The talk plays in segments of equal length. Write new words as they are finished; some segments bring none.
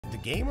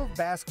game of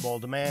basketball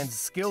demands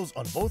skills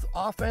on both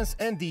offense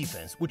and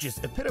defense, which is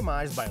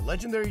epitomized by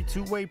legendary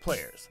two-way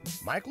players.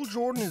 Michael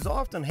Jordan is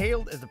often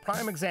hailed as the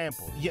prime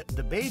example, yet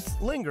debates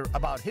linger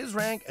about his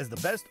rank as the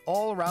best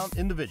all-around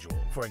individual.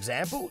 For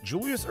example,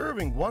 Julius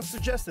Erving once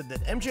suggested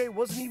that MJ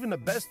wasn't even the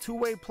best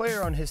two-way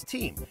player on his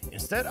team,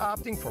 instead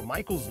opting for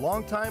Michael's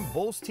longtime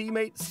Bulls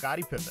teammate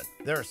Scottie Pippen.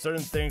 There are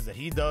certain things that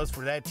he does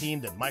for that team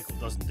that Michael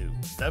doesn't do.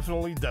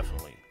 Definitely.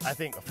 I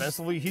think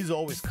offensively, he's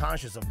always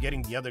conscious of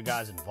getting the other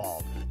guys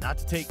involved. Not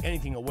to take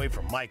anything away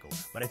from Michael,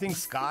 but I think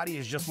Scottie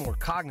is just more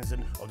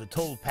cognizant of the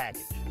total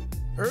package.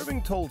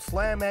 Erving told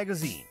Slam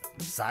magazine,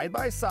 "Side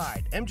by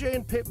side, MJ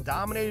and Pip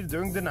dominated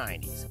during the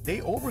 90s.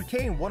 They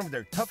overcame one of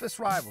their toughest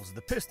rivals,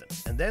 the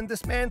Pistons, and then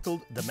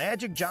dismantled the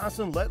Magic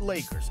Johnson-led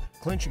Lakers,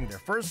 clinching their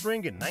first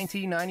ring in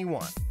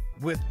 1991.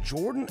 With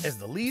Jordan as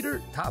the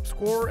leader, top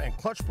scorer, and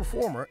clutch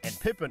performer, and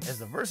Pippen as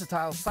the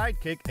versatile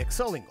sidekick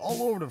excelling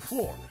all over the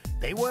floor,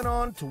 they went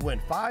on to win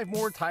 5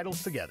 more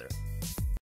titles together."